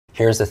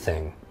Here's the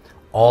thing,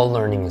 all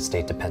learning is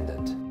state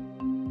dependent.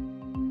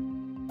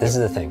 This is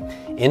the thing,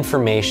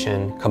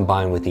 information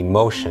combined with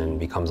emotion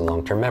becomes a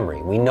long-term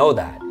memory. We know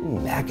that.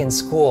 Back in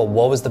school,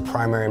 what was the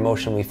primary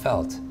emotion we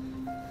felt?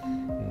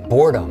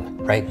 Boredom,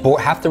 right?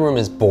 Half the room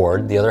is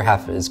bored, the other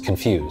half is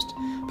confused.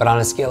 But on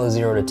a scale of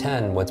 0 to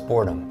 10, what's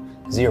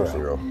boredom?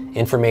 Zero.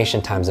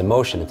 Information times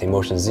emotion. If the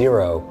emotion is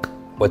 0,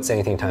 what's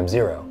anything times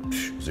 0?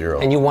 0.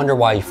 And you wonder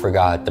why you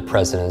forgot the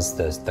presidents,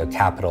 the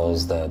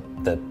capitals, the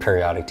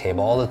periodic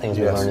table, all the things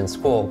we learned in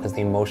school, because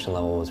the emotion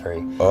level was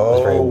very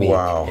weak.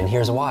 Wow. And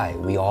here's why.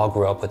 We all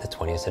grew up with a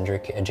 20th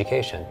century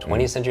education.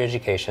 20th century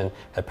education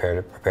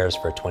prepares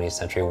for a 20th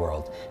century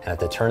world. And at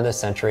the turn of the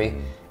century,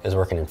 it was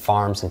working in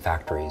farms and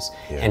factories.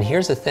 And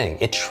here's the thing,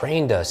 it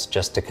trained us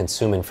just to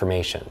consume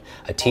information.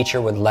 A teacher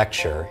would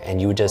lecture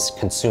and you would just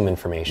consume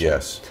information.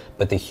 Yes.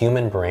 But the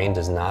human brain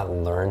does not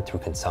learn through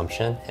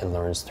consumption, it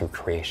learns through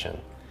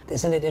creation.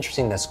 Isn't it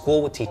interesting that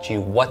school would teach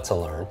you what to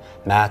learn,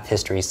 math,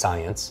 history,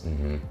 science,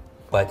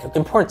 but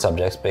important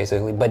subjects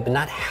basically, but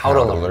not how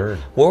to learn.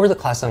 What were the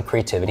classes on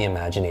creativity,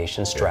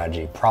 imagination,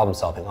 strategy, problem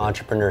solving,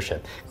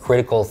 entrepreneurship,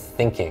 critical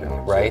thinking,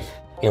 right?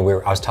 You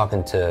know, I was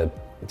talking to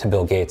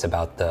Bill Gates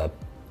about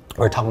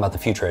we were talking about the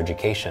future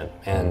education,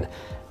 and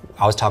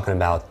I was talking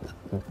about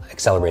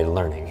accelerated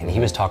learning, and he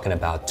was talking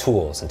about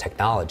tools and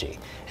technology,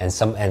 and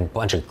a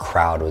bunch of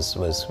crowd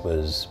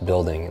was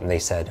building, and they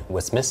said,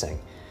 what's missing?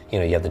 You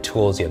know, you have the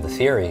tools, you have the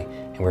theory,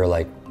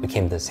 and we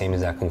came to the same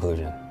exact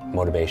conclusion,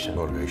 motivation.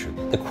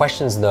 The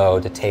questions though,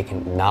 to take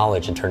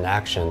knowledge and turn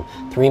action,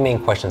 3 main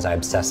questions I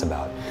obsess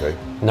about.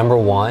 Number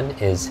 1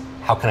 is,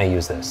 how can I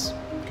use this?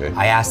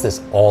 I ask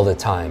this all the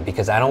time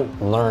because I don't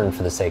learn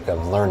for the sake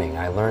of learning.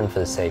 I learn for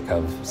the sake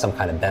of some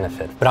kind of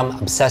benefit. But I'm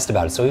obsessed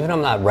about it. So even if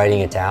I'm not writing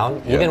it down,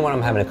 even when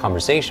I'm having a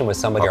conversation with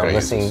somebody or I'm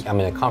listening,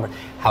 I'm in a conference,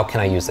 how can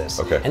I use this?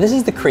 And this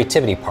is the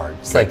creativity part.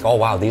 It's like, oh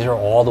wow, these are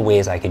all the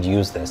ways I could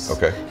use this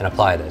and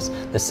apply this.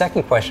 The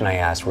second question I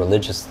ask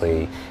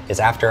religiously is,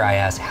 after I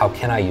ask, how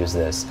can I use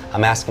this?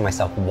 I'm asking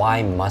myself,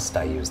 why must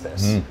I use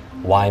this?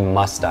 Why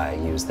must I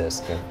use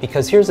this?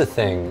 Because here's the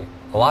thing,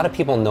 a lot of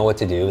people know what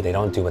to do, they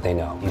don't do what they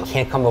know. You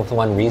can't come up with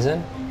one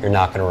reason, you're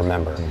not going to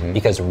remember.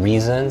 Because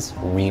reasons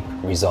reap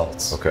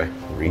results.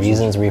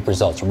 Reasons reap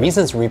results.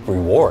 Reasons reap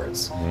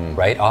rewards,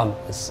 right?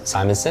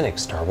 Simon Sinek,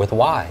 start with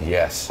why.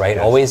 Right?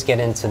 Always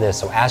get into this.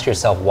 So ask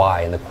yourself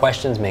why, and the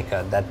questions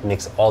that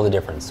makes all the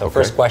difference. So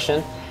first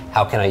question,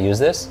 how can I use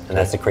this? And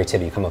that's the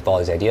creativity. You come up with all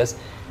these ideas.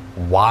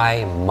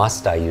 Why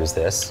must I use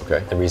this?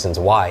 The reasons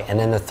why. And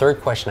then the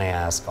third question I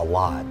ask a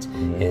lot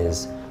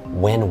is,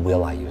 when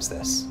will I use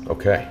this?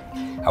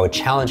 I would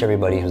challenge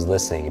everybody who's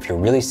listening, if you're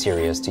really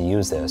serious, to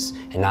use this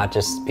and not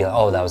just be like,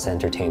 oh, that was an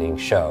entertaining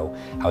show.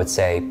 I would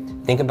say,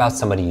 think about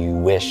somebody you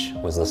wish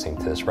was listening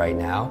to this right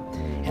now.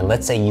 And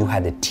let's say you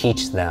had to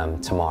teach them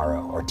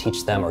tomorrow, or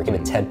teach them, or give a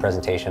TED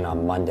presentation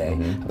on Monday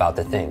about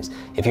the things.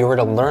 If you were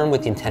to learn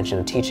with the intention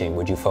of teaching,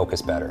 would you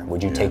focus better?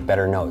 Would you take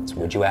better notes?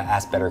 Would you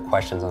ask better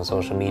questions on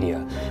social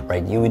media?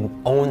 Right? You would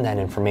own that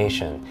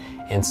information.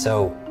 And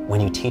so when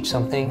you teach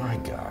something,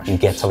 you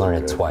get to learn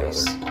it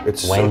twice.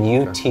 When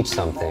you teach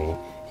something,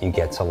 you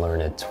get to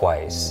learn it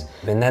twice.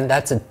 And then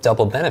that's a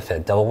double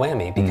benefit, double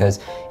whammy, because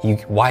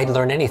why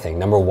learn anything?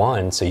 Number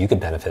 1, so you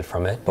could benefit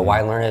from it, but why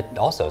learn it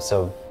also?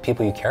 So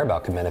people you care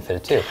about can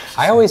benefit too.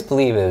 I always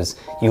believe is,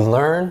 you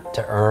learn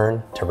to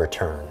earn to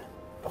return.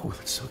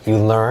 That's so good. You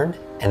learn,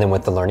 and then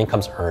with the learning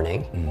comes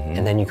earning,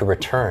 and then you could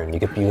return. You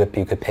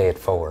could pay it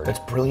forward. That's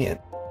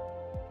brilliant.